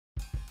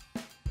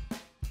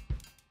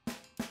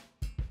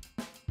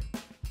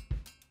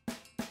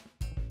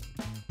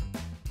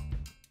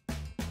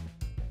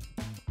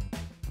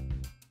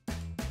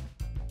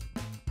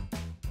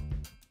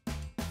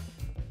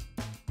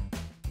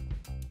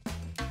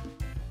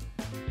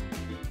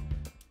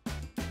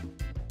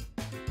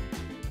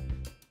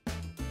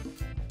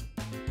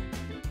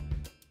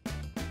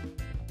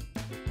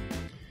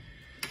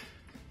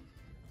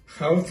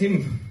Our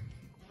team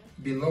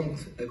belonged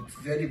a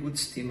very good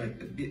team, a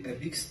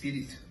big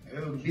spirit,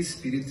 a big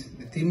spirit.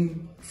 The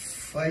team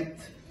fight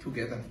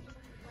together.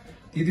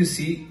 Did you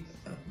see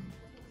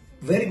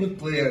very good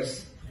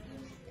players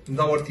in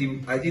our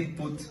team? I didn't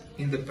put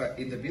in the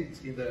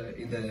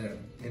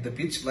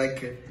pitch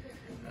like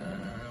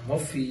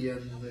Moffi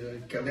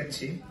and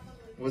Kalechi.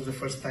 Was the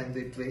first time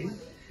they played.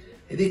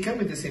 And they come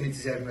with the same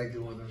enthusiasm like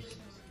the others.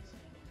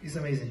 It's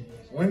amazing.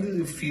 When do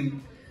you feel?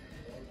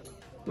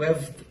 We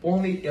have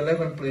only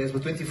 11 players,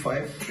 but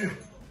 25.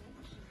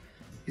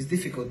 It's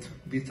difficult to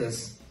beat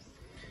us.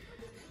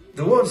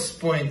 The worst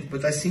point,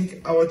 but I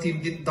think our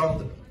team did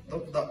down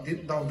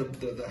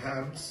the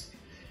harms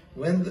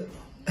when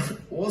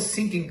was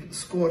thinking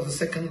score the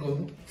second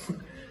goal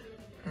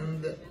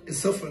and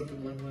suffered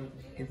 1-1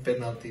 in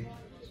penalty.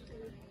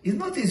 It's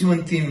not easy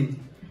when team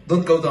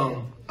don't go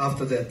down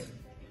after that.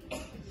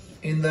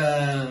 In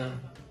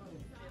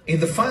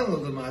the final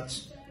of the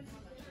match,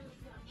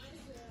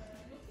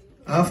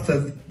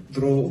 after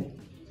draw,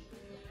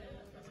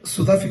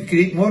 South Africa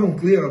create more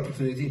unclear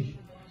opportunity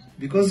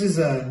because it's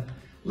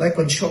like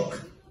on shock.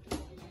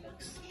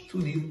 It's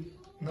 2-0,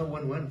 now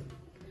 1-1.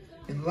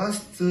 In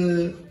last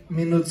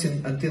minutes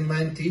until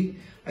 90,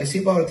 I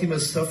think our team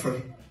has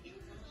suffered,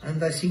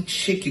 and I think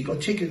shaky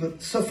got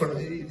suffer.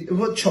 It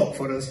was shock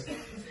for us.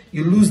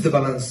 You lose the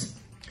balance.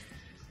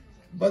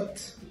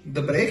 But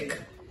the break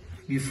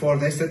before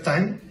the extra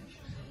time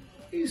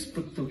is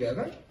put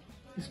together.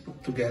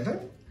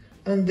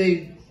 And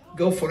they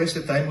go for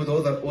extra time with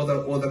all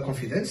the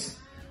confidence,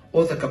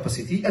 all the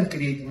capacity, and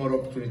create more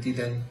opportunity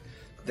than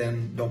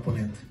the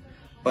opponent.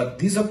 But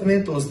this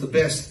opponent was the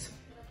best.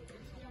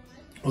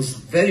 Was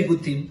very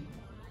good team.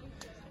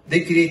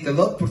 They create a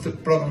lot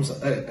of problems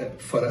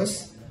for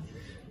us.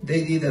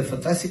 They did a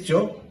fantastic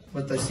job,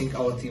 but I think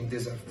our team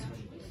deserved.